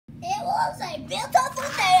was a beautiful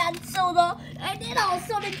day and soda, and then all of a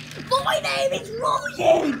sudden, my name is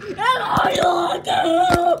Ryan, and I like it.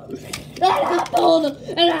 And I'm on it,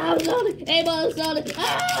 and I'm on it, and I'm on it.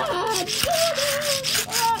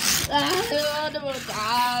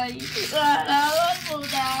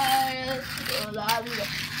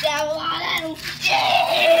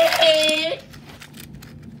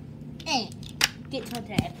 Get to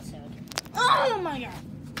the episode. Oh my god.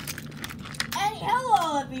 And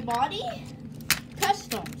hello everybody.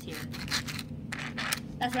 Customs here.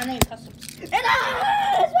 That's my name, Customs. And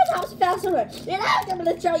it's my Thomas Ambassador. And I'm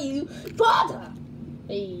going to show you Porter.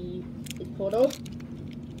 Hey, it's Porter.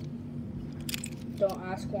 Don't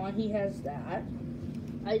ask why he has that.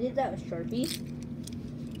 I did that with Sharpie.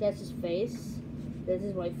 That's his face. That's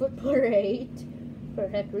his white foot parade. For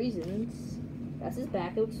heck reasons. That's his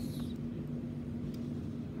back. It looks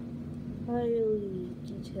highly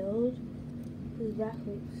detailed. His back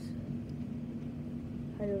looks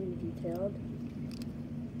highly detailed.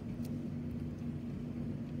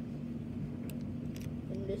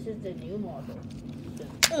 And this is the new model.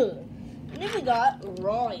 And then we got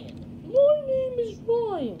Ryan. My name is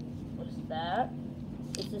Ryan. What's that?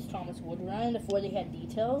 This is Thomas Wood Ryan before they had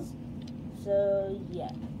details. So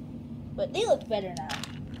yeah. But they look better now.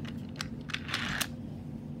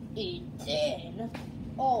 And then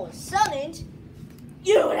all of a sudden,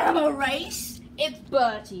 you have a race. It's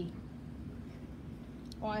Bertie.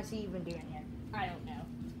 What is he even doing here? I don't know.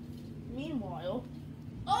 Meanwhile,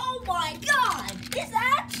 oh my god! Is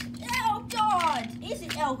that? Oh god! Is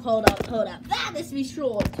it? Oh, hold up. That is me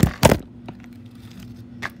short.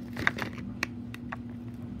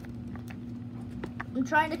 I'm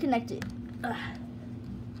trying to connect it.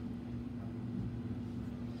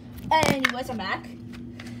 Anyways, I'm back.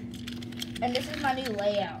 And this is my new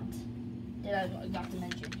layout that I got to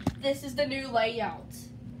mention. This is the new layout.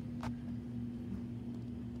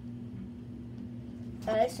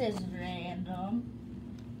 This is random.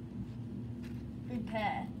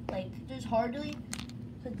 Repair. Like, there's hardly,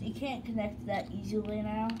 but you can't connect that easily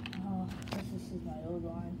now. Oh, this is my old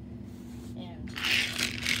line. And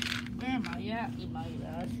where am I at? You might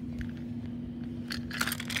ask.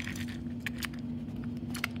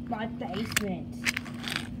 My basement.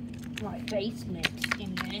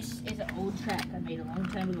 And this is an old track I made a long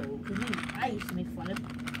time ago. Because I used to make fun of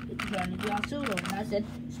it trying to be on solo. And I said,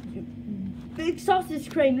 big sausage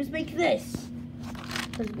crane, let's make this.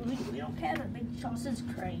 Because we don't have a big sausage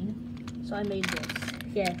crane. So I made this.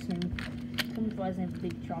 Yeah, it's named, comes by the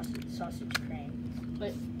big sausage crane.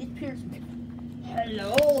 But it's Pearson.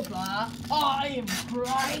 Hello there, I am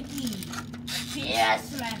Crikey.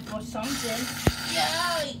 Cheers, man, for something.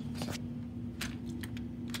 Yay!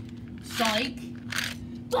 Psych.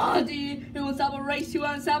 Buddy, who wants to have a race? Who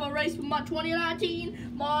wants to have a race with my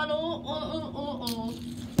 2019 model?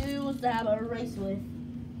 Who wants to have a race with?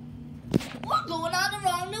 What's going on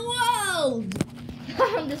around the world?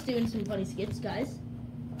 I'm just doing some funny skits, guys.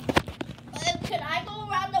 Can I go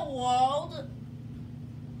around the world?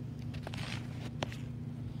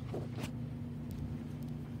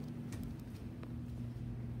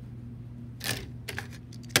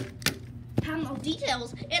 I have no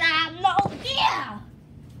details, and I have no idea.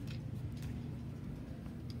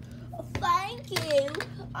 Oh, thank you.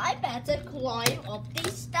 I better climb up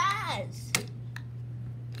these stairs.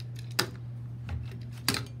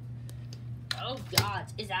 Oh God,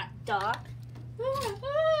 is that dark? Do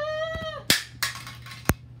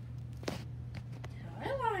I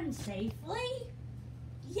run safely?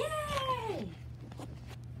 Yay!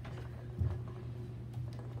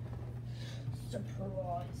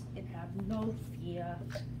 Surprise and have no fear.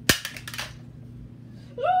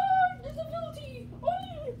 Disability!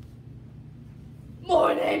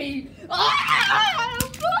 More enemy!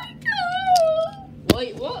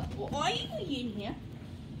 Wait, what? Why are you in here?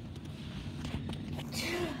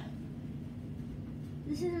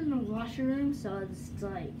 This isn't a washroom, so it's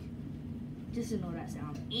like, just ignore that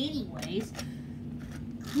sound. Anyways,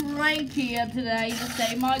 Crank here today to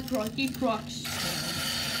say my Crikey Crux.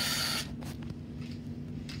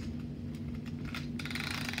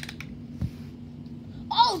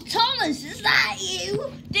 Oh, Thomas, is that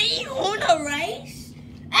you? Do you want a race?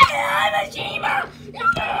 Hey, I'm a Jeemer! You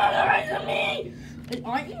want a race with me?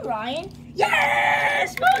 Aren't you Ryan?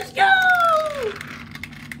 Yes! Let's go!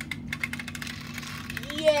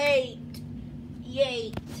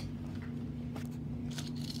 Yay!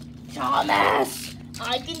 Thomas!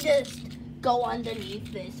 I can just go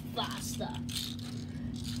underneath this faster.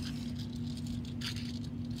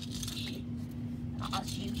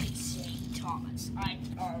 As you can see, Thomas, I'm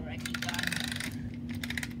already done.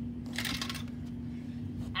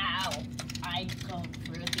 Ow. I go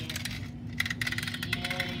through again.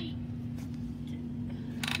 Yay.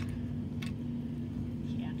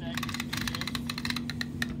 Can't I just do this?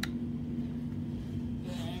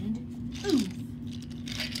 And ooh.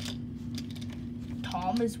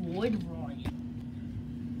 Thomas Wood Ryan.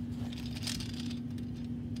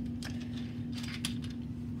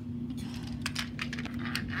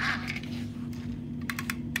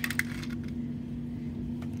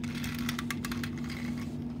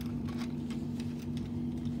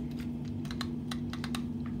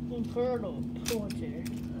 Colonel Porter,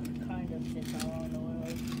 kind of since I don't know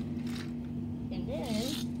it. And then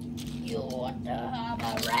you're the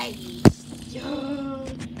race.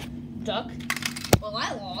 Duck. Well,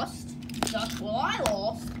 I lost. Duck. Well, I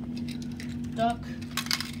lost. Duck.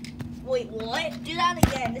 Wait, what? Do that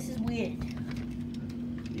again. This is weird.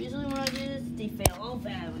 Usually when I do this, they fail. Oh,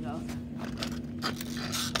 there we go.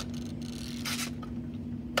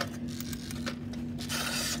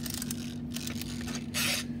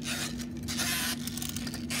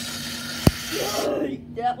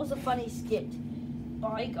 That was a funny skit.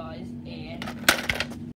 Bye, guys, and